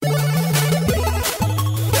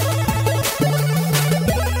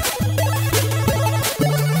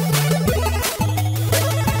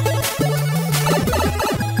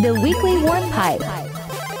Warp Pipe.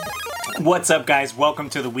 What's up, guys? Welcome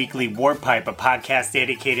to the weekly Warp Pipe, a podcast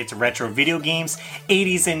dedicated to retro video games,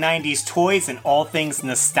 80s and 90s toys, and all things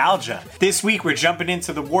nostalgia. This week, we're jumping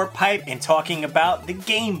into the Warp Pipe and talking about the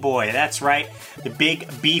Game Boy. That's right, the big,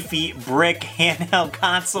 beefy brick handheld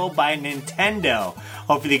console by Nintendo.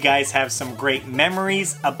 Hopefully, you guys have some great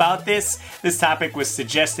memories about this. This topic was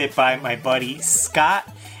suggested by my buddy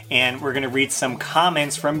Scott. And we're going to read some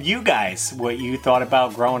comments from you guys, what you thought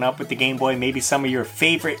about growing up with the Game Boy, maybe some of your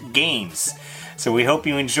favorite games. So we hope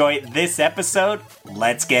you enjoy this episode.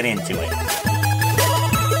 Let's get into it.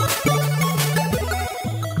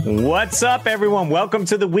 What's up, everyone? Welcome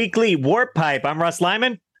to the weekly Warp Pipe. I'm Russ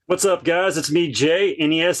Lyman. What's up, guys? It's me, Jay,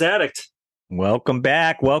 NES Addict. Welcome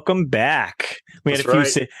back. Welcome back. We had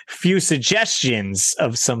a few suggestions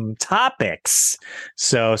of some topics.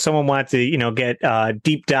 So someone wanted to, get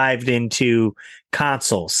deep dived into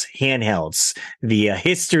consoles, handhelds, the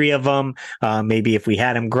history of them, maybe if we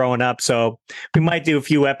had them growing up. So we might do a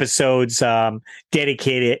few episodes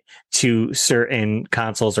dedicated to certain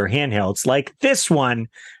consoles or handhelds. Like this one,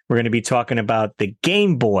 we're going to be talking about the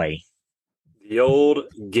Game Boy. The old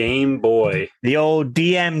Game Boy. The old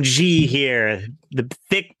DMG here, the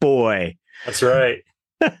thick boy. That's right.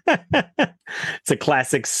 It's a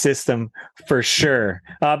classic system for sure.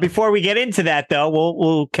 Before we get into that, though,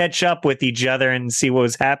 we'll catch up with each other and see what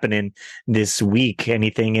was happening this week.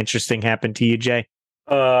 Anything interesting happened to you, Jay?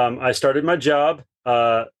 I started my job.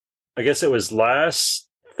 I guess it was last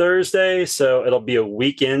Thursday, so it'll be a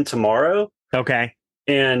weekend tomorrow. Okay.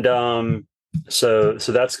 And so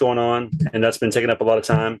that's going on, and that's been taking up a lot of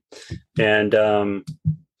time. And other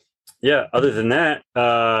than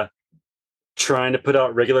that, trying to put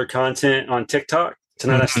out regular content on TikTok.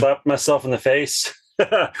 Tonight I slapped myself in the face.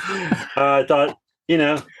 I thought,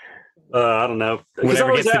 I don't know.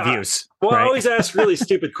 Whatever gets the views. Well, right? I always ask really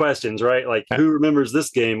stupid questions, right? Like, who remembers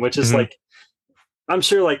this game? Which is like, I'm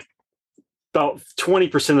sure like about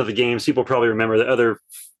 20% of the games people probably remember. The other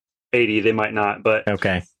 80, they might not. But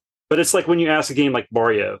okay. But it's like when you ask a game like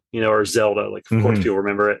Mario, or Zelda, like, of course people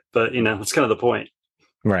remember it. But, that's kind of the point.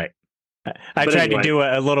 Right. I tried to do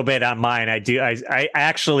a little bit on mine. I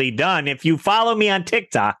actually done. If you follow me on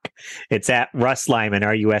TikTok, it's at Russ Lyman,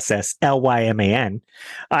 RussLyman.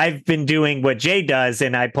 I've been doing what Jay does,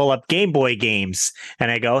 and I pull up Game Boy games,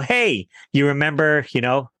 and I go, hey, you remember,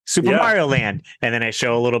 Super Mario Land? And then I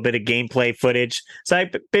show a little bit of gameplay footage. So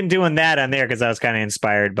I've been doing that on there because I was kind of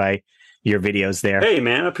inspired by your videos there. Hey,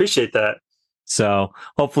 man, I appreciate that. So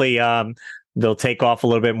hopefully they'll take off a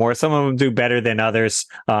little bit more. Some of them do better than others.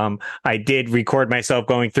 I did record myself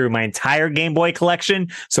going through my entire Game Boy collection,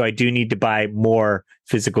 so I do need to buy more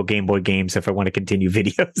physical Game Boy games if I want to continue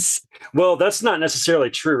videos. Well, that's not necessarily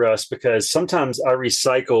true, Russ, because sometimes I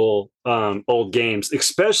recycle old games,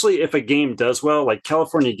 especially if a game does well. Like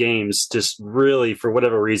California Games just really, for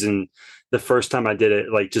whatever reason, the first time I did it,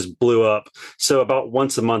 like, just blew up. So about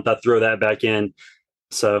once a month, I throw that back in.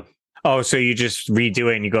 So... Oh, so you just redo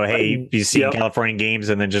it and you go, hey, you see California Games,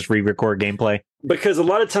 and then just re-record gameplay? Because a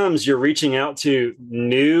lot of times you're reaching out to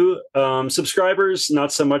new subscribers,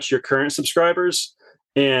 not so much your current subscribers,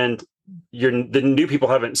 and the new people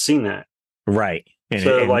haven't seen that. Right. And,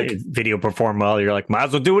 so, and video perform well, you're like, might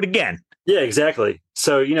as well do it again. Yeah, exactly.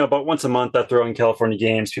 So, about once a month I throw in California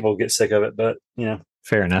Games. People get sick of it, but,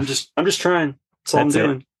 Fair enough. I'm just trying. That's all I'm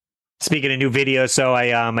doing. Speaking of new videos, so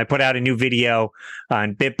I put out a new video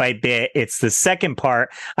on Bit by Bit. It's the second part.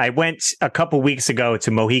 I went a couple weeks ago to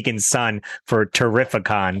Mohegan Sun for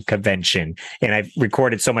Terrificon convention, and I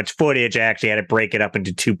recorded so much footage, I actually had to break it up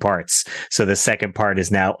into two parts. So the second part is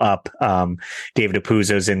now up. David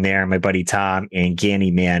Apuzzo's in there, my buddy Tom, and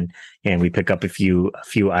Ganny Man, and we pick up a few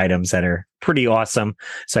items that are pretty awesome.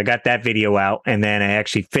 So I got that video out, and then I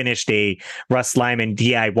actually finished a Russ Lyman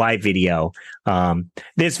DIY video.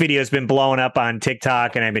 This video has been blowing up on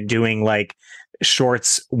TikTok, and I've been doing like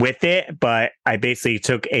shorts with it, but I basically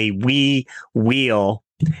took a Wii wheel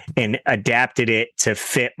and adapted it to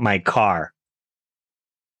fit my car.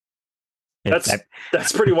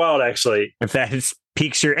 That's pretty wild, actually. If that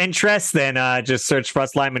piques your interest, then just search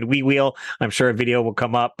Russ Lyman Wii wheel. I'm sure a video will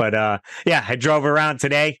come up, but I drove around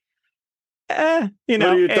today. What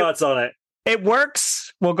are your thoughts on it? It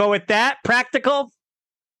works. We'll go with that. Practical?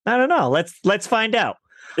 I don't know. Let's find out.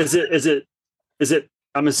 Is it?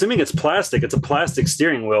 I'm assuming it's plastic. It's a plastic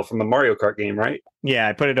steering wheel from a Mario Kart game, right? Yeah,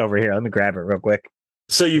 I put it over here. Let me grab it real quick.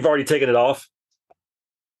 So you've already taken it off?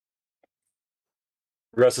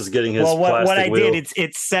 Russ is getting his plastic what I wheel. did,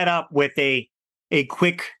 it's set up with a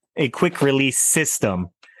quick release system.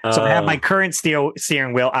 So I have my current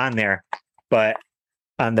steering wheel on there, but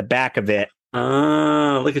on the back of it,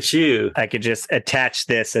 Look at you. I could just attach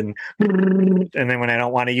this and then when I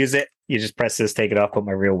don't want to use it, you just press this, take it off, put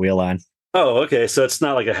my real wheel on. Oh, okay. So it's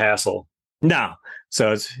not like a hassle. No.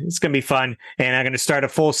 So it's going to be fun. And I'm going to start a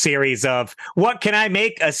full series of what can I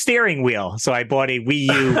make a steering wheel? So I bought a Wii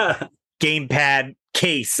U gamepad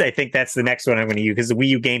case. I think that's the next one I'm going to use because the Wii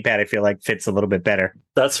U gamepad, I feel like fits a little bit better.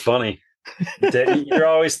 That's funny. You're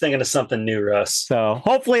always thinking of something new, Russ. So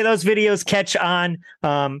hopefully those videos catch on.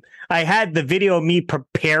 I had the video of me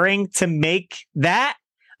preparing to make that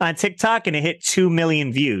on TikTok and it hit 2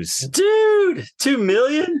 million views. Dude, 2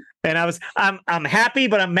 million? And I'm happy,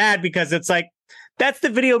 but I'm mad because it's like, that's the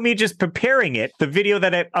video of me just preparing it. The video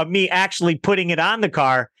of me actually putting it on the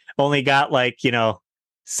car only got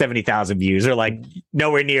 70,000 views or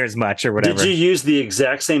nowhere near as much or whatever. Did you use the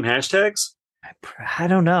exact same hashtags? I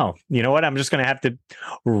don't know. You know what? I'm just going to have to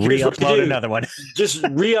re-upload another one. Just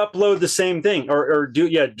re-upload the same thing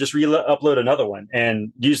just re-upload another one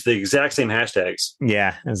and use the exact same hashtags.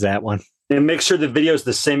 Yeah, is that one. And make sure the video is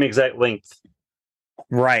the same exact length.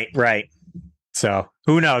 Right. So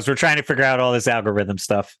who knows? We're trying to figure out all this algorithm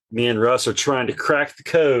stuff. Me and Russ are trying to crack the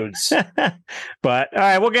codes. But all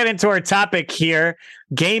right, we'll get into our topic here.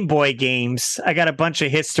 Game Boy games. I got a bunch of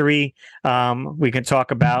history we can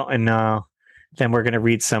talk about, and then we're going to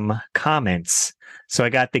read some comments. So I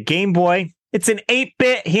got the Game Boy. It's an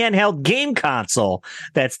 8-bit handheld game console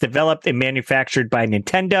that's developed and manufactured by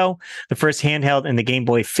Nintendo, the first handheld in the Game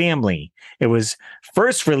Boy family. It was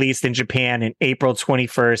first released in Japan in April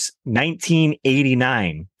 21st,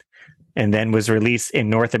 1989, and then was released in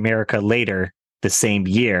North America later the same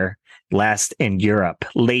year, last in Europe,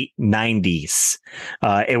 late 90s.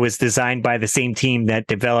 It was designed by the same team that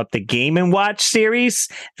developed the Game & Watch series.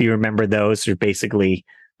 If you remember those, are basically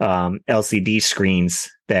LCD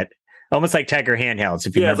screens that almost like Tiger handhelds.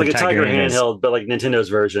 If you remember, it's like a Tiger handheld, but like Nintendo's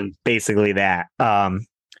version. Basically that.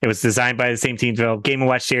 It was designed by the same team to develop Game &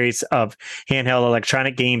 Watch series of handheld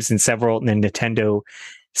electronic games in several Nintendo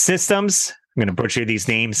systems. I'm going to butcher these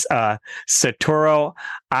names. Satoru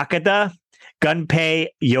Akada, Gunpei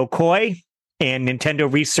Yokoi, and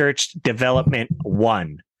Nintendo Research Development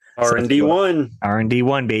 1. R&D 1. R&D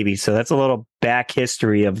 1, baby. So that's a little back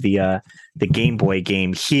history of the Game Boy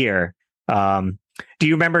game here. Do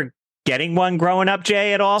you remember getting one growing up,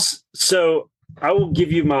 Jay, at all? So I will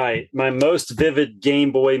give you my most vivid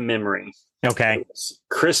Game Boy memory. Okay. It was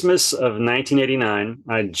Christmas of 1989.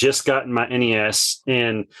 I had just gotten my NES,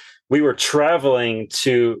 and we were traveling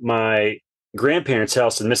to my grandparents'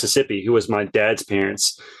 house in Mississippi, who was my dad's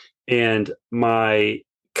parents. And my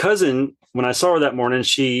cousin, when I saw her that morning,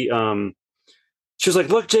 she was like,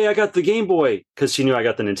 "Look, Jay, I got the Game Boy," because she knew I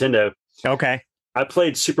got the Nintendo. Okay. I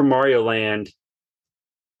played Super Mario Land.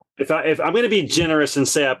 If I'm going to be generous and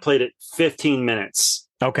say I played it 15 minutes.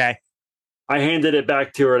 Okay. I handed it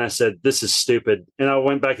back to her and I said, "This is stupid." And I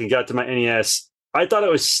went back and got to my NES. I thought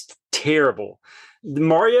it was terrible. The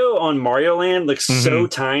Mario on Mario Land looks so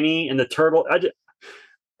tiny, and the turtle,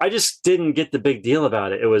 I just didn't get the big deal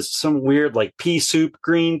about it. It was some weird pea soup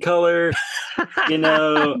green color,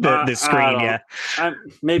 the screen.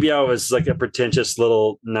 Maybe I was like a pretentious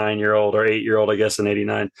little 9-year-old or 8-year-old, I guess, in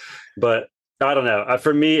 89, but I don't know.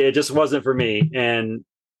 For me, it just wasn't for me. And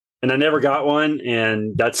I never got one.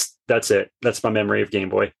 And that's it. That's my memory of Game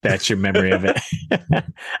Boy. That's your memory of it.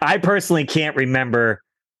 I personally can't remember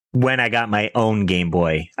when I got my own Game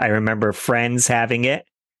Boy. I remember friends having it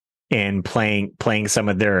and playing some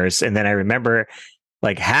of theirs. And then I remember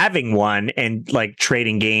having one and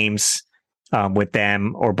trading games with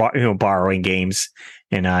them or borrowing games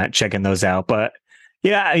and checking those out. But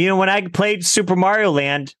yeah, when I played Super Mario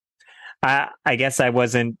Land, I guess I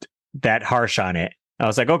wasn't that harsh on it. I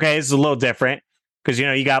was like, okay, this is a little different because,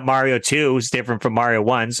 you got Mario 2 is different from Mario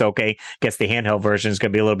 1. So, okay, I guess the handheld version is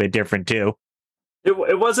going to be a little bit different too.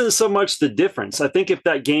 It wasn't so much the difference. I think if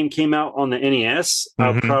that game came out on the NES,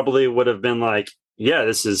 I probably would have been like, yeah,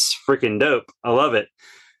 this is freaking dope. I love it.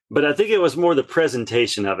 But I think it was more the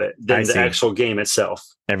presentation of it than the actual game itself.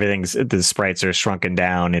 The sprites are shrunken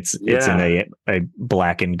down. It's in a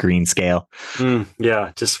black and green scale.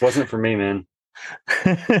 Yeah, just wasn't for me, man.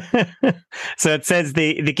 So it says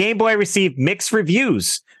the Game Boy received mixed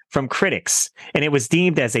reviews from critics, and it was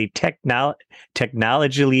deemed as a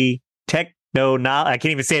technologically that's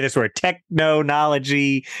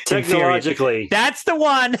the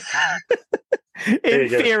one.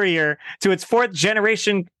 Inferior to its fourth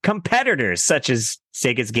generation competitors such as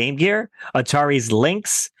Sega's Game Gear, Atari's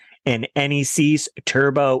Lynx, and NEC's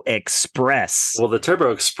Turbo Express. Well, the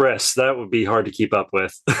Turbo Express, that would be hard to keep up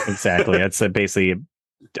with. Exactly. That's basically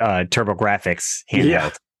Turbo Graphics handheld. Yeah,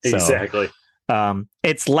 exactly.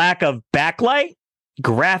 Its lack of backlight,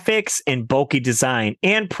 graphics, and bulky design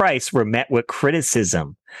and price were met with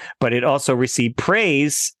criticism, but it also received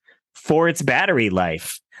praise for its battery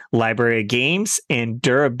life, library of games, and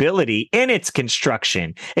durability in its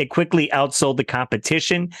construction. It quickly outsold the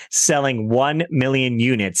competition, selling 1 million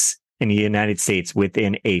units in the United States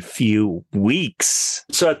within a few weeks.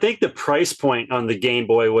 So I think the price point on the Game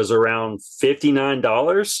Boy was around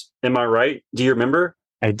 $59. Am I right? Do you remember?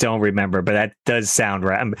 I don't remember, but that does sound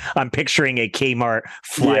right. I'm picturing a Kmart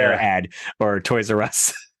flyer ad or Toys R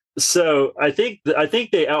Us. So I think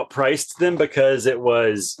they outpriced them because it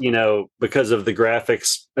was, because of the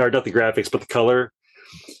graphics, or not the graphics, but the color,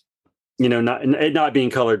 not being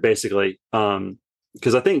colored basically.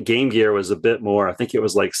 Because I think Game Gear was a bit more. I think it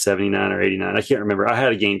was like 79 or 89. I can't remember. I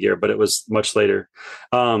had a Game Gear, but it was much later.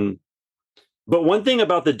 But one thing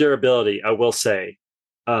about the durability, I will say,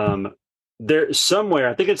 there somewhere,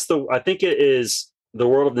 I think it is the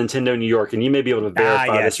World of Nintendo New York, and you may be able to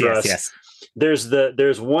verify this for us. Yes.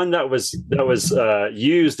 There's one that was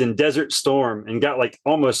used in Desert Storm and got like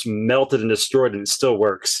almost melted and destroyed, and it still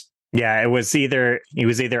works. Yeah, he was either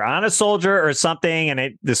on a soldier or something,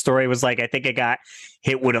 and the story was like, I think it got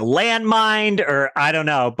hit with a landmine, or I don't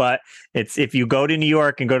know. But it's, if you go to New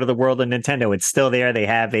York and go to the World of Nintendo, it's still there. They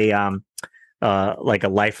have a like a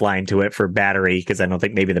lifeline to it for battery, because I don't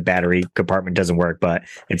think maybe the battery compartment doesn't work, but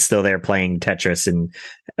it's still there playing Tetris, and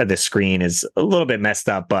the screen is a little bit messed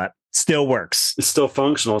up, but still works. It's still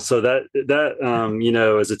functional. So that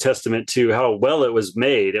is a testament to how well it was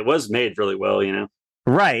made. It was made really well,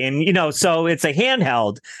 Right. And, so it's a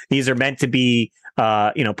handheld. These are meant to be,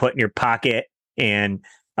 put in your pocket. And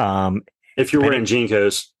if you're wearing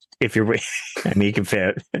JNCOs, you can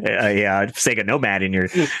fit, Sega Nomad in your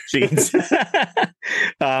jeans.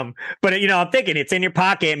 But, I'm thinking it's in your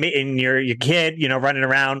pocket, and your kid, running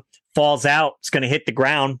around, falls out. It's going to hit the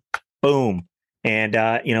ground. Boom. And,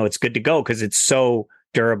 it's good to go because it's so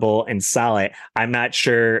durable and solid. I'm not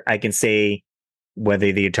sure I can say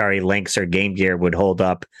whether the Atari Lynx or Game Gear would hold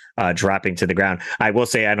up dropping to the ground. I will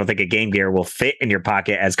say I don't think a Game Gear will fit in your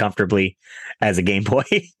pocket as comfortably as a Game Boy.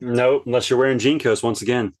 Nope, unless you're wearing JNCOs once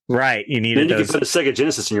again. Right. Then you can put a Sega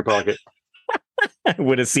Genesis in your pocket.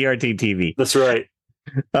 With a CRT TV. That's right.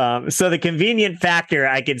 So the convenient factor,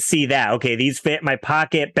 I can see that. Okay, these fit my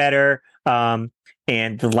pocket better.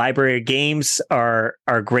 And the library of games are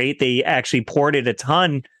great. They actually ported a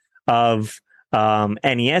ton of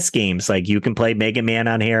NES games. Like you can play Mega Man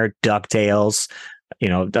on here, DuckTales,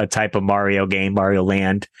 a type of Mario game, Mario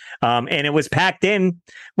Land. And it was packed in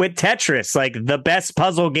with Tetris, like the best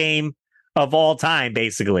puzzle game of all time,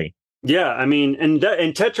 basically. Yeah, I mean, and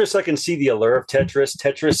Tetris, I can see the allure of Tetris.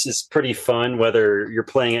 Tetris is pretty fun, whether you're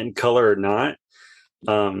playing it in color or not.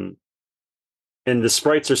 And the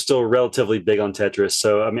sprites are still relatively big on Tetris.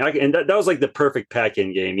 So, I mean, that was like the perfect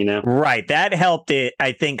pack-in game, Right. That helped it,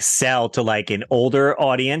 I think, sell to like an older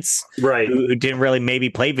audience. Right. Who didn't really maybe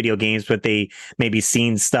play video games, but they maybe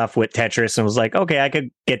seen stuff with Tetris and was like, okay, I could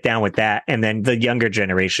get down with that. And then the younger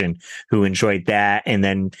generation who enjoyed that. And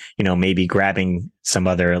then, maybe grabbing some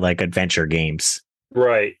other like adventure games.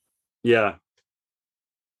 Right. Yeah.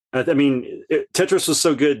 I mean, Tetris was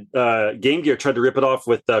so good. Game Gear tried to rip it off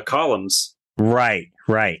with columns. Right.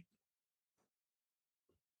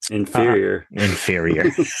 Inferior. Let's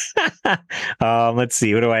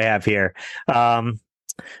see. What do I have here?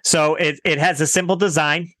 So it has a simple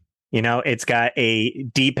design. It's got a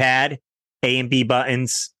D-pad, A and B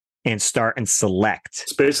buttons, and start and select.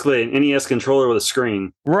 It's basically an NES controller with a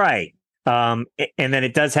screen. Right. And then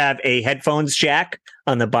it does have a headphones jack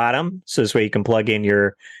on the bottom. So this way you can plug in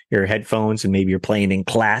your headphones, and maybe you're playing in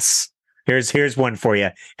class. Here's one for you.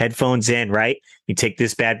 Headphones in, right? You take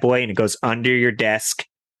this bad boy and it goes under your desk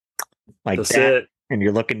like That's that. It. And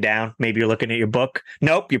you're looking down. Maybe you're looking at your book.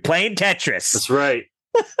 Nope, you're playing Tetris. That's right.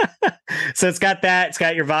 So it's got that. It's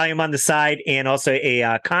got your volume on the side, and also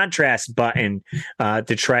a contrast button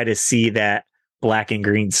to try to see that black and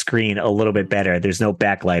green screen a little bit better. There's no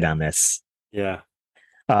backlight on this. Yeah.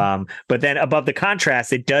 But then above the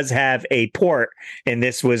contrast, it does have a port, and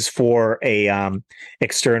this was for a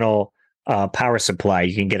external power supply.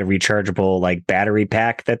 You can get a rechargeable like battery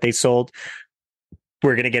pack that they sold.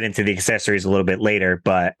 We're going to get into the accessories a little bit later,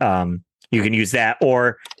 but you can use that,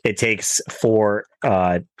 or it takes 4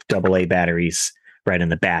 AA batteries right in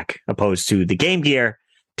the back, opposed to the Game Gear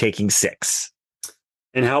taking 6.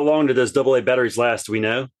 And how long do those AA batteries last? Do we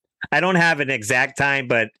know? I don't have an exact time,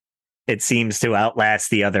 but it seems to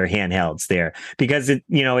outlast the other handhelds there, because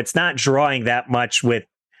it's not drawing that much with.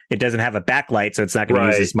 It doesn't have a backlight, so it's not going to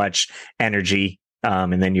use as much energy.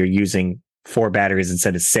 And then you're using 4 batteries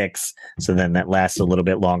instead of 6. So then that lasts a little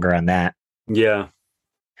bit longer on that. Yeah.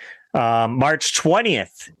 March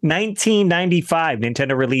 20th, 1995,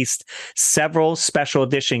 Nintendo released several special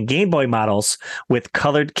edition Game Boy models with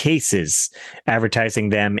colored cases, advertising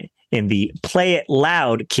them in the Play It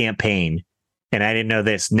Loud campaign. And I didn't know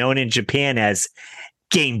this, known in Japan as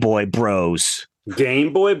Game Boy Bros.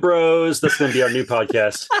 Game Boy Bros. That's going to be our new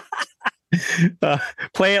podcast.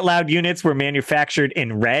 Play It Loud units were manufactured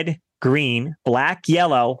in red, green, black,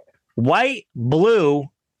 yellow, white, blue,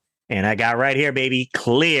 and I got right here, baby,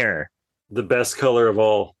 clear. The best color of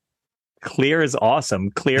all. Clear is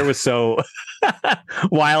awesome. Clear was so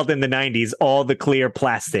wild in the 90s. All the clear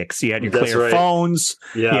plastics. You had your clear phones.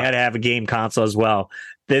 Yeah. You had to have a game console as well.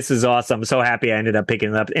 This is awesome. I'm so happy I ended up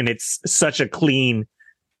picking it up. And it's such a clean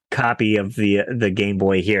copy of the Game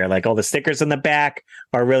Boy here. Like all the stickers in the back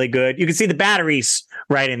are really good. You can see the batteries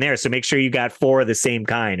right in there. So make sure you got 4 of the same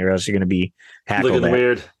kind or else you're going to be hackled. Looking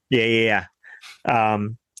weird. Yeah.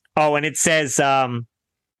 Oh, and it says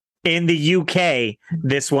in the UK,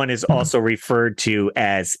 this one is also referred to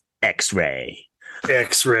as X-ray.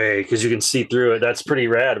 X-ray, because you can see through it. That's pretty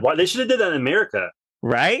rad. Why they should have did that in America,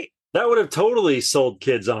 right? That would have totally sold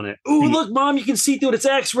kids on it. Ooh, look, Mom, you can see through it. It's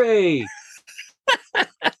X-ray.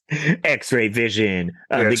 X-ray vision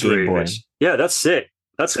of the Game Boy. Yeah, that's sick.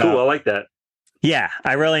 That's cool. I like that. Yeah,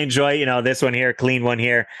 I really enjoy, this one here, clean one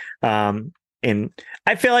here. And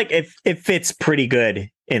I feel like it fits pretty good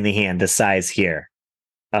in the hand, the size here.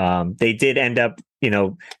 They did end up,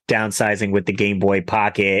 downsizing with the Game Boy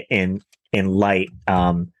Pocket and Light.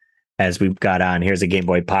 As we've got on, here's a Game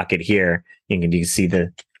Boy Pocket here. You can see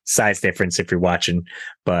the size difference if you're watching,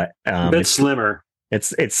 but it's slimmer.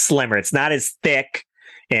 It's slimmer. It's not as thick,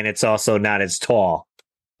 and it's also not as tall.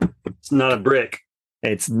 It's not a brick.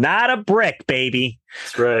 It's not a brick, baby.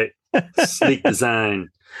 That's right. Sleek design.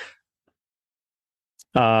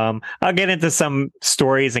 I'll get into some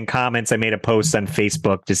stories and comments. I made a post on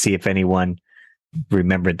Facebook to see if anyone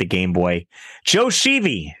remembered the Game Boy. Joe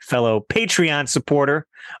Sheevy, fellow Patreon supporter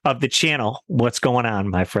of the channel. What's going on,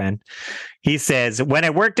 my friend? He says, when I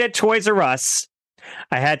worked at Toys R Us,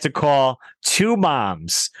 I had to call 2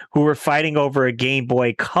 moms who were fighting over a Game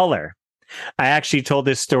Boy Color. I actually told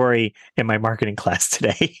this story in my marketing class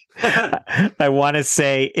today. I want to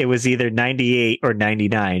say it was either 98 or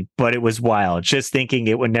 99, but it was wild. Just thinking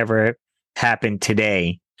it would never happen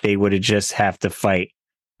today. They would have just have to fight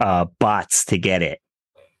bots to get it.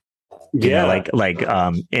 Like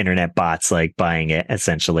internet bots, like buying it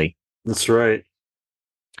essentially. That's right.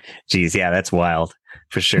 Geez, yeah, that's wild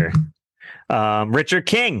for sure. Richard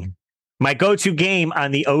King, my go-to game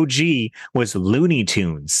on the OG was Looney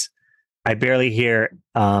Tunes. I barely hear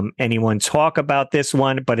anyone talk about this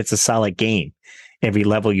one, but it's a solid game. Every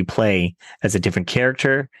level you play has a different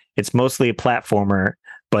character. It's mostly a platformer,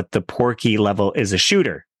 but the Porky level is a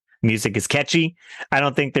shooter. Music is catchy. I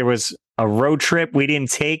don't think there was a road trip we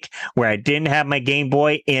didn't take where I didn't have my Game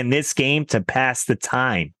Boy and this game to pass the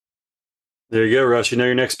time. There you go, Russ. You know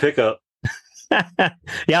your next pickup.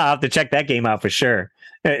 Yeah, I'll have to check that game out for sure.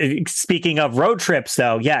 Speaking of road trips,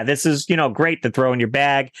 though, yeah, this is, great to throw in your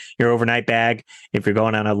bag, your overnight bag, if you're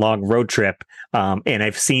going on a long road trip. And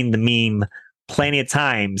I've seen the meme plenty of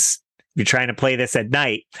times. If you're trying to play this at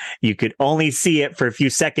night, you could only see it for a few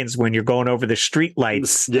seconds when you're going over the street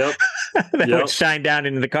lights. Yep. That would shine down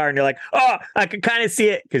into the car, and you're like, oh, I can kind of see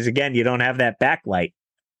it. Because, again, you don't have that backlight.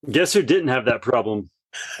 Guess who didn't have that problem?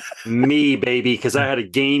 Me, baby, because I had a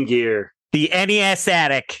Game Gear. The NES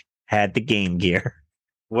addict had the Game Gear.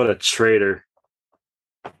 What a traitor.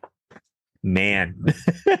 Man.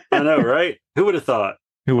 I know, right? Who would have thought?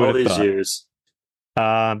 All these years.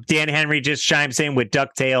 Dan Henry just chimes in with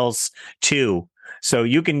DuckTales 2. So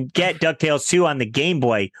you can get DuckTales 2 on the Game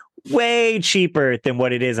Boy way cheaper than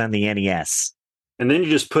what it is on the NES. And then you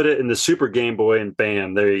just put it in the Super Game Boy and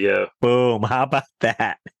bam, there you go. Boom. How about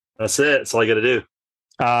that? That's it. That's all I got to do.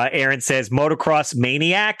 Aaron says Motocross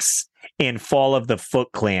Maniacs and Fall of the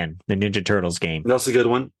Foot Clan, the Ninja Turtles game. That's a good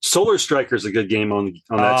one. Solar Striker's a good game on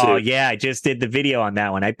that too. Oh, yeah. I just did the video on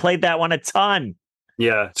that one. I played that one a ton.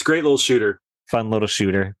 Yeah, it's a great little shooter. Fun little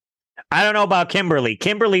shooter. I don't know about Kimberly.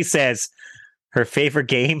 Kimberly says her favorite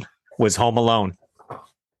game was Home Alone.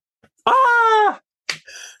 Ah!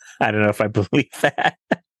 I don't know if I believe that.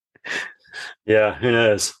 Yeah, who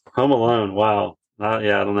knows? Home Alone. Wow.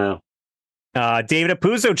 Yeah, I don't know. David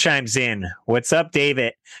Apuzzo chimes in. What's up,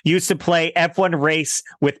 David? Used to play F1 race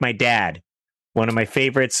with my dad. One of my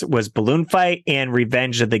favorites was Balloon Fight and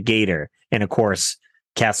Revenge of the Gator. And of course,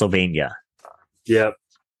 Castlevania. Yep.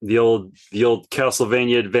 The old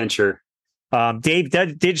Castlevania adventure. Dave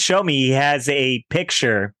did show me he has a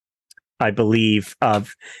picture I believe,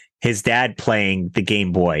 of his dad playing the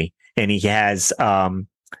Game Boy, and he has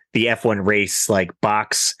the F1 race like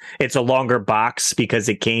box. It's a longer box because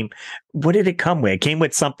it came. What did it come with? It came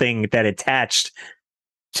with something that attached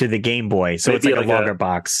to the Game Boy, so maybe it's like a longer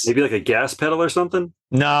box. Maybe like a gas pedal or something.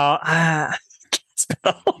 No, gas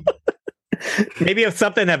pedal. Maybe it's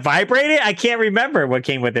something that vibrated. I can't remember what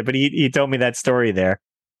came with it, but he told me that story there.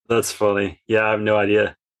 That's funny. Yeah, I have no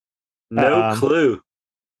idea. No clue.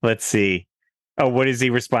 Let's see. Oh, what is he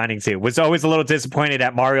responding to? Was always a little disappointed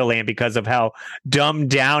at Mario Land because of how dumbed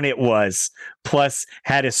down it was. Plus,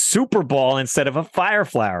 had a Super Ball instead of a Fire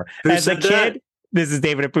Flower. As a kid, this is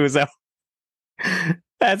David Apuzzo.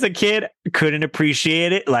 As a kid, couldn't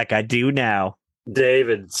appreciate it like I do now.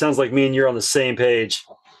 David, sounds like me and you're on the same page.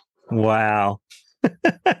 Wow.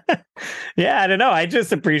 Yeah, I don't know. I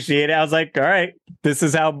just appreciate it. I was like, all right, this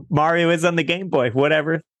is how Mario is on the Game Boy.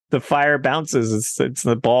 Whatever. The fire bounces. It's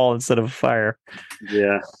the ball instead of fire.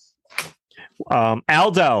 Yeah.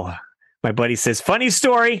 Aldo, my buddy, says, funny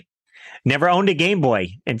story. Never owned a Game Boy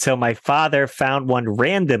until my father found one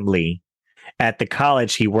randomly at the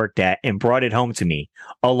college he worked at and brought it home to me,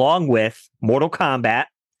 along with Mortal Kombat,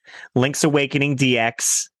 Link's Awakening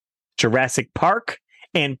DX, Jurassic Park,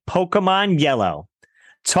 and Pokemon Yellow.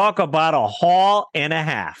 Talk about a haul and a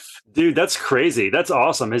half. Dude, that's crazy. That's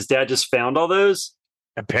awesome. His dad just found all those?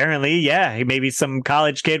 Apparently, yeah. Maybe some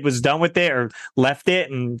college kid was done with it or left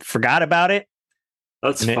it and forgot about it.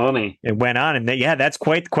 That's funny. It went on, and yeah, that's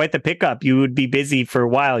quite the pickup. You would be busy for a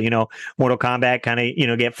while, Mortal Kombat, kind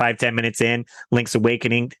of, get 5-10 minutes in. Link's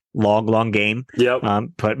Awakening, long game. Yep.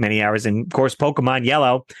 Put many hours in. Of course, Pokemon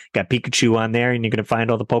Yellow got Pikachu on there, and you're gonna find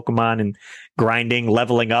all the Pokemon and grinding,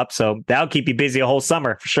 leveling up. So that'll keep you busy a whole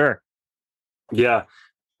summer for sure. Yeah.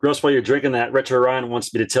 Russ, while you're drinking that, Retro Ryan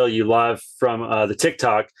wants me to tell you live from the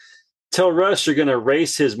TikTok. Tell Russ you're gonna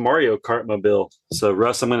race his Mario Kart mobile. So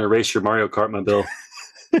Russ, I'm gonna race your Mario Kart mobile.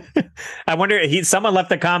 I wonder, someone left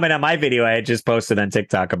a comment on my video I had just posted on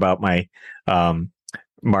TikTok about my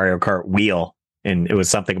Mario Kart wheel, and it was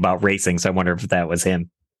something about racing, so I wonder if that was him.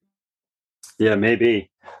 Yeah, maybe.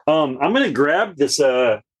 I'm going to grab this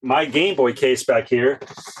my Game Boy case back here,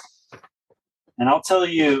 and I'll tell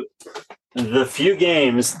you the few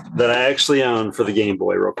games that I actually own for the Game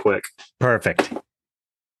Boy real quick. Perfect.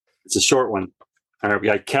 It's a short one. All right, we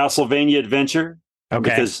got Castlevania Adventure.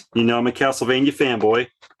 Okay. Because, I'm a Castlevania fanboy.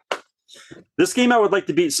 This game I would like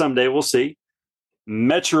to beat someday. We'll see.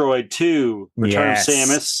 Metroid 2, Return of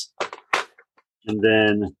Samus. And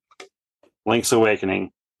then Link's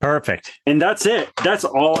Awakening. Perfect. And that's it. That's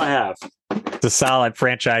all I have. It's a solid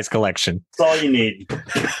franchise collection. That's all you need.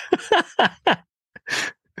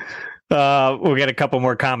 We'll get a couple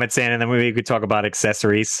more comments in, and then we could talk about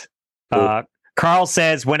accessories. Cool. Carl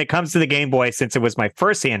says, when it comes to the Game Boy, since it was my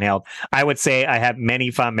first handheld, I would say I have many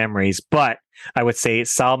fond memories, but I would say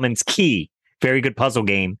Solomon's Key, very good puzzle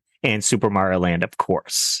game, and Super Mario Land, of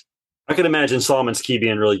course. I can imagine Solomon's Key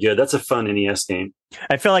being really good. That's a fun NES game.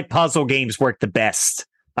 I feel like puzzle games work the best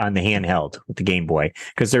on the handheld with the Game Boy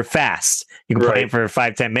because they're fast. You can play them for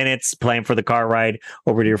 5-10 minutes, play them for the car ride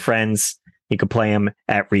over to your friends. You can play them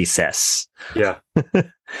at recess. Yeah.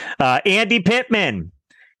 Andy Pittman.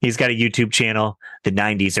 He's got a YouTube channel. The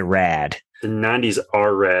 90s are rad. The 90s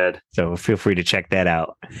are rad. So feel free to check that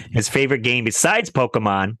out. His favorite game besides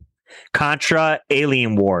Pokemon, Contra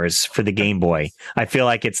Alien Wars for the Game Boy. I feel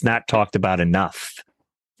like it's not talked about enough.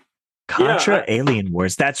 Contra Alien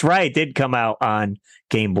Wars. That's right. It did come out on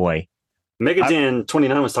Game Boy.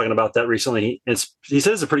 Megadan29 was talking about that recently. He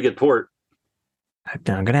said it's a pretty good port. I'm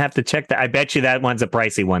going to have to check that. I bet you that one's a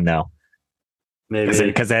pricey one, though. Maybe.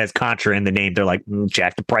 Because it has Contra in the name. They're like,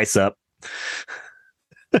 jack the price up.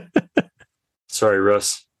 Sorry,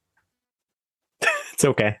 Russ. It's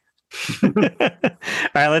okay. All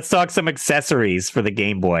right, let's talk some accessories for the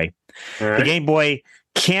Game Boy. Right. The Game Boy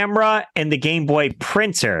camera and the Game Boy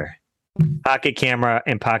printer. Pocket camera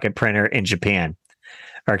and pocket printer in Japan.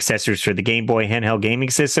 Our accessories for the Game Boy handheld gaming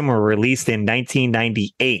system were released in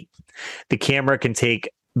 1998. The camera can take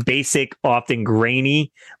basic, often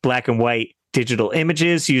grainy, black and white digital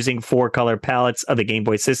images using 4-color palettes of the Game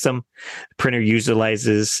Boy system. The printer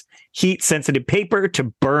utilizes heat-sensitive paper to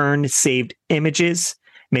burn saved images,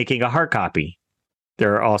 making a hard copy.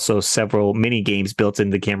 There are also several mini games built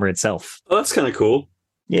into the camera itself. Oh, that's kind of cool.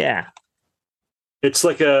 Yeah. It's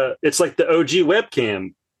like the OG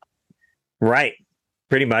webcam. Right.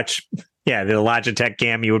 Pretty much. Yeah, the Logitech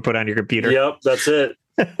cam you would put on your computer. Yep, that's it.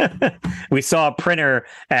 We saw a printer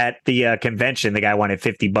at the convention. The guy wanted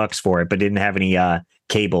 $50 for it, but didn't have any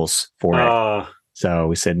cables for it. So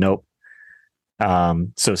we said, nope.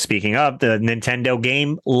 So speaking of the Nintendo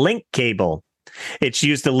game link cable, it's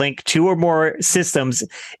used to link two or more systems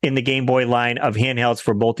in the Game Boy line of handhelds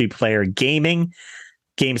for multiplayer gaming.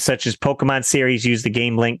 Games such as Pokemon series use the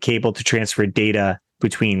game link cable to transfer data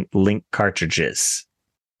between link cartridges.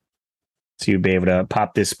 So you'd be able to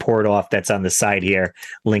pop this port off that's on the side here,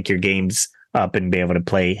 link your games up, and be able to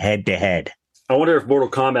play head to head. I wonder if Mortal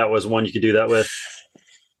Kombat was one you could do that with.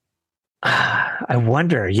 I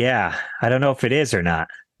wonder. Yeah. I don't know if it is or not.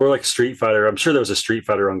 Or like Street Fighter. I'm sure there was a Street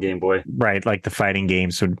Fighter on Game Boy. Right. Like the fighting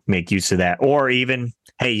games would make use of that. Or even,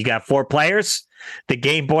 hey, you got 4 players? The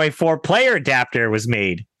Game Boy 4-player adapter was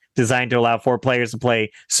made, designed to allow 4 players to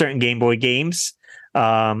play certain Game Boy games.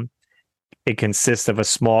 It consists of a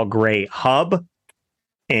small gray hub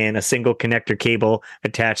and a single connector cable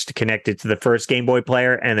attached to connect it to the first Game Boy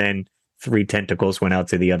player, and then 3 tentacles went out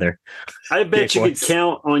to the other. I bet you could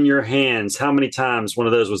count on your hands how many times one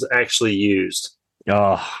of those was actually used.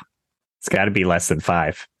 Oh, it's got to be less than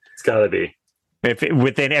 5. It's got to be.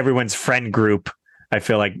 Within everyone's friend group, I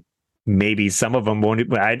feel like maybe some of them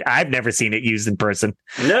won't. I've never seen it used in person.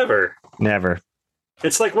 Never.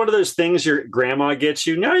 It's like one of those things your grandma gets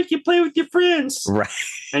you. Now you can play with your friends. Right.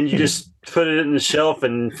 And you just put it in the shelf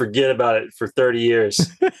and forget about it for 30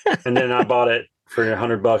 years. And then I bought it for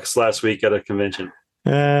 $100 last week at a convention.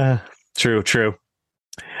 True.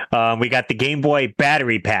 We got the Game Boy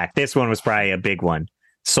battery pack. This one was probably a big one.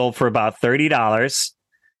 Sold for about $30.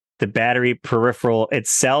 The battery peripheral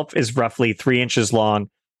itself is roughly 3 inches long,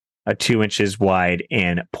 2 inches wide,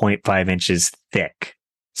 and 0.5 inches thick.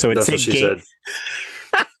 So it said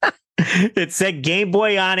it said Game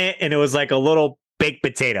Boy on it, and it was like a little baked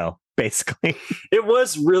potato, basically. It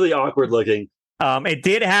was really awkward looking. It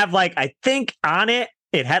did have I think on it,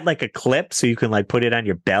 it had like a clip, so you can put it on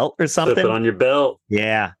your belt or something. Clip it on your belt.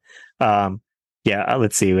 Yeah.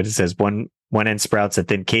 Let's see what it says. One end sprouts a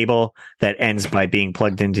thin cable that ends by being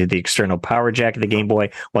plugged into the external power jack of the Game Boy,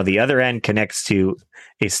 while the other end connects to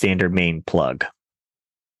a standard main plug.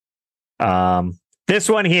 This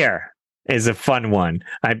one here is a fun one.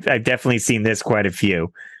 I've definitely seen this quite a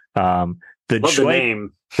few. The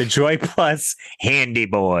Joy Plus Handy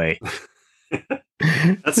Boy.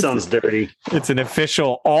 That sounds dirty. It's an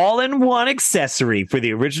official all-in-one accessory for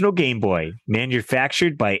the original Game Boy,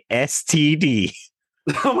 manufactured by STD.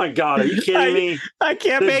 Oh my God, are you kidding me? I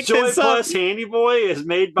can't make this up. The Joy Plus Handy Boy is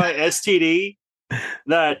made by STD?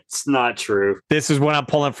 That's not true. This is what I'm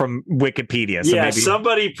pulling from Wikipedia. So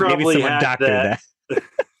somebody probably hacked that.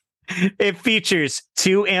 It features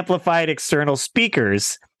 2 amplified external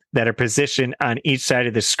speakers that are positioned on each side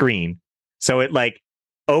of the screen. So it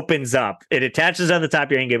opens up. It attaches on the top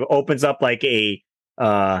of your hand. It opens up like a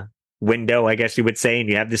window, I guess you would say, and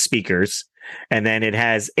you have the speakers. And then it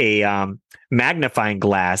has a magnifying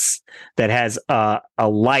glass that has a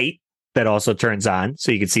light that also turns on,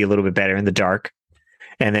 so you can see a little bit better in the dark.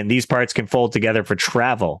 And then these parts can fold together for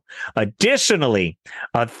travel. Additionally,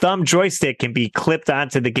 a thumb joystick can be clipped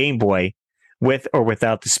onto the Game Boy with or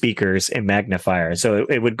without the speakers and magnifier. So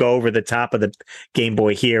it would go over the top of the Game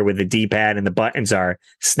Boy here where the D-pad and the buttons are,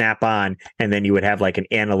 snap on, and then you would have an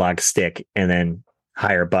analog stick and then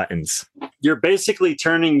higher buttons. You're basically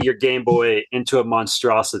turning your Game Boy into a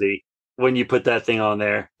monstrosity when you put that thing on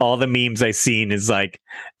there. All the memes I've seen is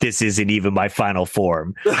this isn't even my final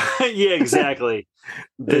form. Yeah, exactly.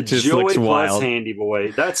 The Joy Plus wild. Handy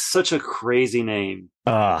Boy. That's such a crazy name.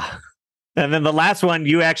 And then the last one,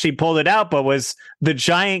 you actually pulled it out, but was the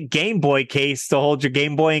giant Game Boy case to hold your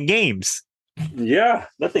Game Boy and games. Yeah,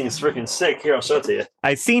 that thing is freaking sick. Here, I'll show it to you.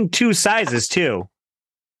 I've seen 2 sizes too.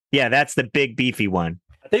 Yeah, that's the big beefy one.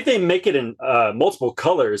 I think they make it in multiple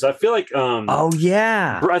colors. I feel like oh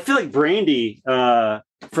yeah. I feel like Brandy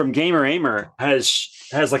from Gamer Aimer has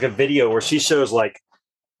a video where she shows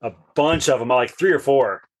a bunch of them, 3 or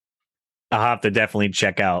 4. I'll have to definitely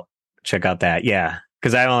check out that. Yeah,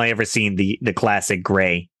 because I only ever seen the classic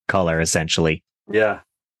gray color essentially. Yeah.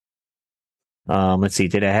 Let's see.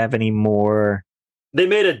 Did I have any more? They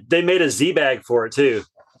made a Z bag for it too.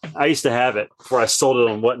 I used to have it before I sold it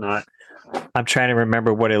on Whatnot. I'm trying to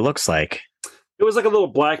remember what it looks like. It was like a little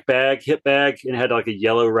black bag, hip bag, and it had a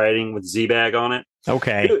yellow writing with Z bag on it.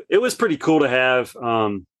 Okay. It was pretty cool to have,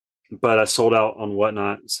 but I sold out on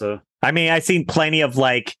Whatnot. So I mean, I've seen plenty of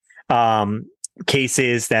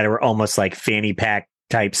cases that are almost like fanny pack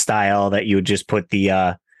type style that you would just put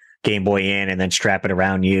the Game Boy in and then strap it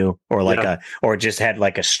around you, or or just had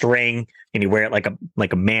a string and you wear it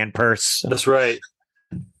like a man purse. That's right.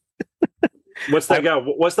 What's that guy?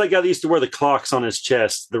 What's that guy that used to wear the clocks on his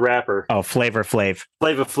chest? The rapper. Oh, Flavor Flav.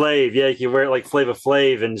 Flavor Flav. Yeah, you can wear it like Flavor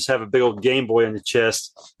Flav and just have a big old Game Boy on your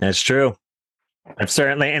chest. That's true. I've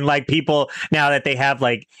certainly, and like people now that they have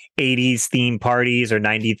like 80s theme parties or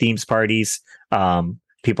 90 themes parties,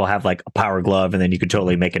 people have like a Power Glove, and then you could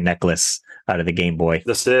totally make a necklace out of the Game Boy.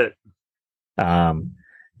 That's it.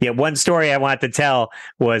 Yeah, one story I wanted to tell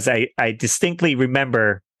was I distinctly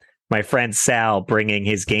remember my friend Sal bringing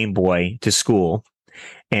his Game Boy to school,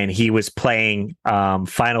 and he was playing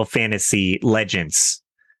Final Fantasy Legends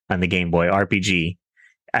on the Game Boy RPG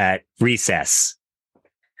at recess.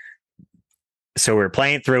 So we were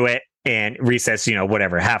playing through it, and recess,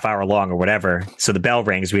 whatever, half hour long or whatever. So the bell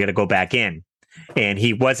rings, we had to go back in, and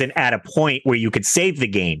he wasn't at a point where you could save the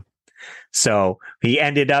game. So he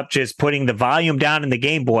ended up just putting the volume down in the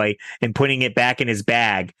Game Boy and putting it back in his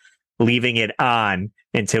bag, leaving it on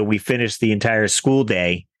until we finished the entire school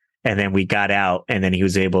day. And then we got out, and then he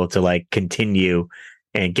was able to like continue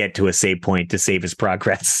and get to a save point to save his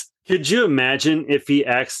progress. Could you imagine if he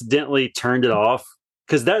accidentally turned it off?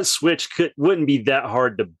 Because that switch wouldn't be that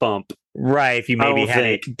hard to bump. Right. If you maybe had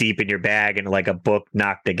it deep in your bag and like a book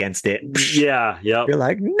knocked against it. Yeah. Yep. You're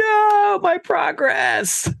like, no, my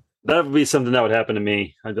progress. That would be something that would happen to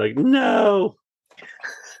me. I'd be like, no.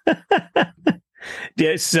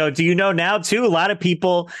 So do you know now too, a lot of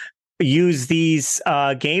people use these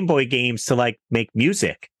Game Boy games to like make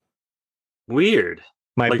music. Weird.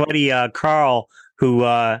 My buddy Carl, who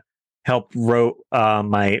helped wrote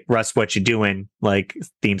my Russ What You Doing like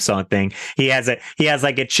theme song thing. He has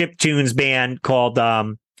like a chiptunes band called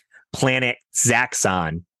Planet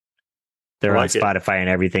Zaxxon. They're on Spotify and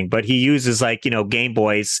everything, but he uses like, Game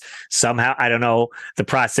Boys somehow. I don't know the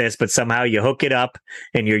process, but somehow you hook it up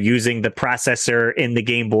and you're using the processor in the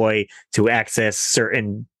Game Boy to access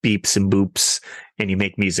certain beeps and boops, and you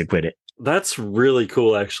make music with it. That's really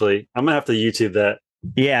cool. Actually, I'm gonna have to YouTube that.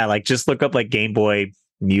 Yeah. Like just look up like Game Boy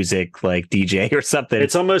music, like DJ or something.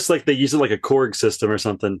 It's almost like they use it like a Korg system or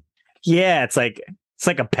something. Yeah. It's like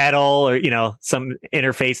a pedal or, some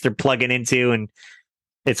interface they're plugging into, and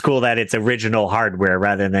it's cool that it's original hardware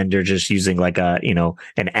rather than they're just using like a,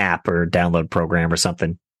 an app or download program or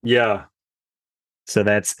something. Yeah. So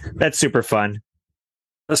that's super fun.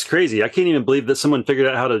 That's crazy. I can't even believe that someone figured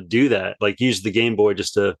out how to do that. Like use the Game Boy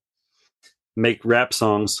just to make rap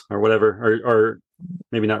songs or whatever, or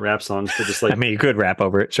maybe not rap songs, but just like, I mean, you could rap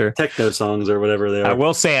over it. Sure. Techno songs or whatever they are. I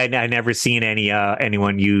will say I never seen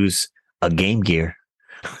anyone use a Game Gear.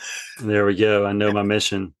 There we go. I know my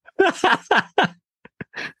mission.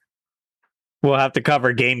 We'll have to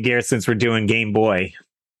cover Game Gear since we're doing Game Boy,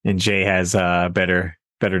 and Jay has better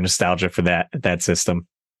nostalgia for that system.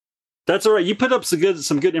 That's all right. You put up some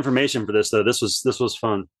good information for this though. This was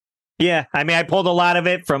fun. Yeah, I mean, I pulled a lot of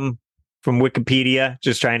it from Wikipedia,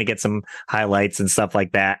 just trying to get some highlights and stuff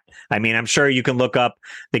like that. I mean, I'm sure you can look up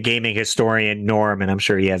the gaming historian Norm, and I'm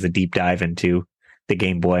sure he has a deep dive into the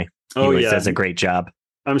Game Boy. He always does a great job.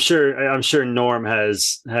 I'm sure Norm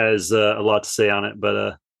has a lot to say on it,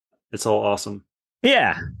 but it's all awesome.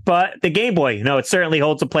 Yeah, but the Game Boy, it certainly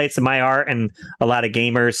holds a place in my heart and a lot of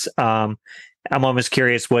gamers. I'm almost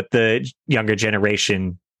curious what the younger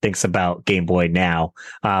generation thinks about Game Boy now.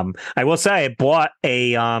 I will say I bought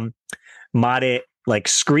a modded like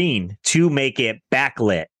screen to make it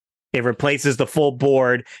backlit. It replaces the full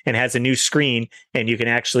board and has a new screen, and you can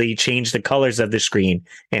actually change the colors of the screen.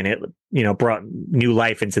 And it, brought new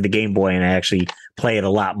life into the Game Boy, and I actually play it a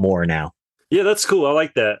lot more now. Yeah, that's cool. I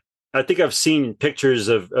like that. I think I've seen pictures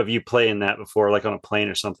of you playing that before, like on a plane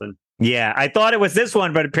or something. Yeah, I thought it was this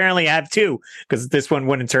one, but apparently I have two because this one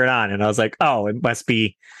wouldn't turn on. And I was like, oh, it must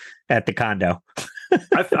be at the condo.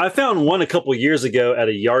 I found one a couple years ago at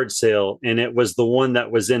a yard sale, and it was the one that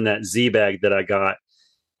was in that Z bag that I got.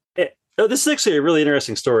 This is actually a really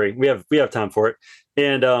interesting story. We have time for it.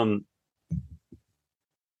 And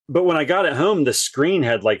but when I got it home, the screen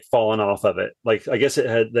had like fallen off of it. Like, I guess it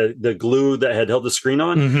had the glue that had held the screen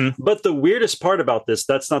on. Mm-hmm. But the weirdest part about this,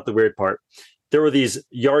 that's not the weird part. There were these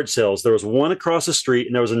yard sales. There was one across the street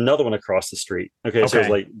and there was another one across the street. Okay. So it was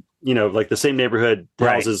like, like the same neighborhood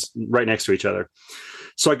houses right next to each other.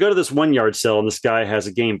 So I go to this one yard sale and this guy has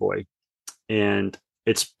a Game Boy and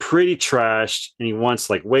it's pretty trashed and he wants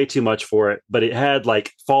like way too much for it, but it had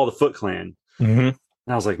like Fall the Foot Clan. Mm-hmm.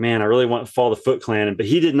 And I was like, man, I really want Fall the Foot Clan. But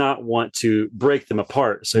he did not want to break them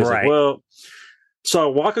apart. So he's like, well, so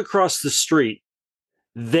I walk across the street.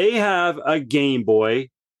 They have a Game Boy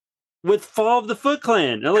with Fall of the Foot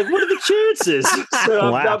Clan. And I'm like, what are the chances?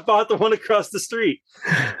 So I bought the one across the street.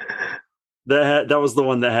 That was the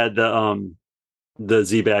one that had the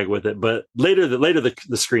Z bag with it. But later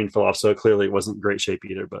the screen fell off. So clearly it wasn't great shape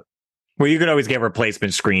either. But well, you could always get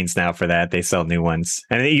replacement screens now for that. They sell new ones.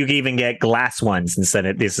 And you can even get glass ones instead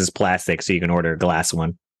of this is plastic. So you can order a glass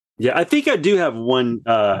one. Yeah, I think I do have one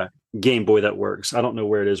Game Boy that works. I don't know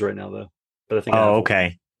where it is right now though, but I think. I have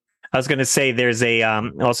Okay. I was going to say there's a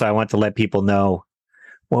also I want to let people know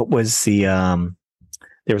what was the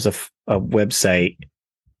there was a website.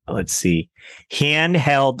 Let's see.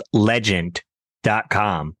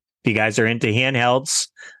 handheldlegend.com. If you guys are into handhelds,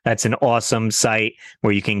 that's an awesome site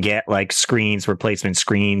where you can get like screens, replacement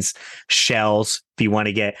screens, shells. If you want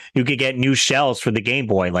to get, you could get new shells for the Game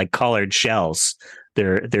Boy, like colored shells.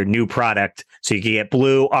 Their new product. So you can get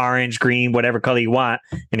blue, orange, green, whatever color you want.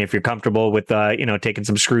 And if you're comfortable with, taking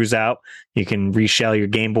some screws out, you can reshell your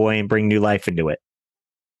Game Boy and bring new life into it.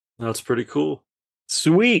 That's pretty cool.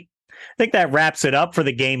 Sweet. I think that wraps it up for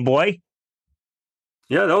the Game Boy.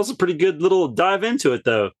 Yeah, that was a pretty good little dive into it,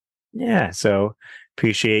 though. Yeah, so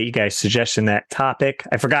appreciate you guys suggesting that topic.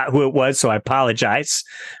 I forgot who it was, so I apologize.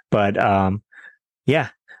 But yeah,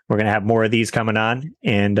 we're going to have more of these coming on.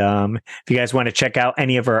 And if you guys want to check out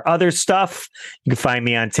any of our other stuff, you can find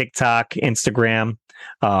me on TikTok, Instagram,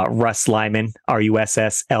 Russ Lyman,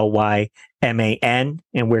 RussLyman.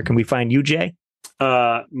 And where can we find you, Jay?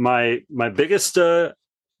 My biggest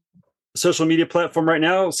social media platform right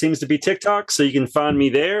now seems to be TikTok, so you can find me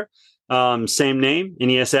there. Same name,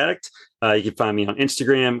 NES Addict. You can find me on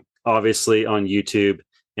Instagram, obviously on YouTube,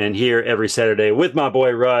 and here every Saturday with my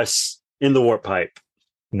boy Russ in the Warp Pipe.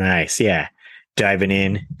 Nice, yeah. Diving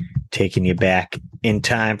in, taking you back in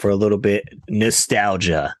time for a little bit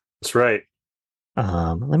nostalgia. That's right.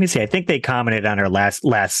 Let me see. I think they commented on our last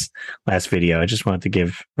video. I just wanted to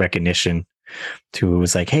give recognition to who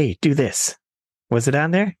was like, "Hey, do this." Was it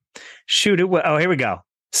on there? Shoot it. Oh, here we go.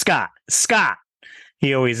 Scott.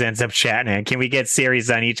 He always ends up chatting. Can we get series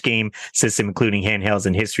on each game system, including handhelds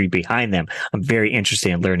and history behind them? I'm very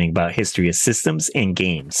interested in learning about history of systems and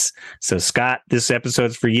games. So, Scott, this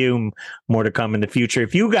episode's for you. More to come in the future.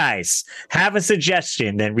 If you guys have a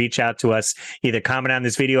suggestion, then reach out to us. Either comment on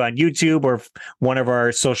this video on YouTube or one of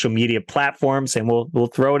our social media platforms, and we'll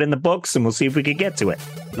throw it in the books, and we'll see if we can get to it.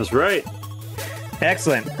 That's right.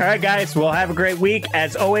 Excellent. All right, guys. Well, have a great week.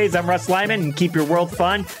 As always, I'm Russ Lyman, and keep your world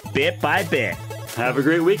fun bit by bit. Have a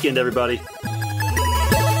great weekend, everybody.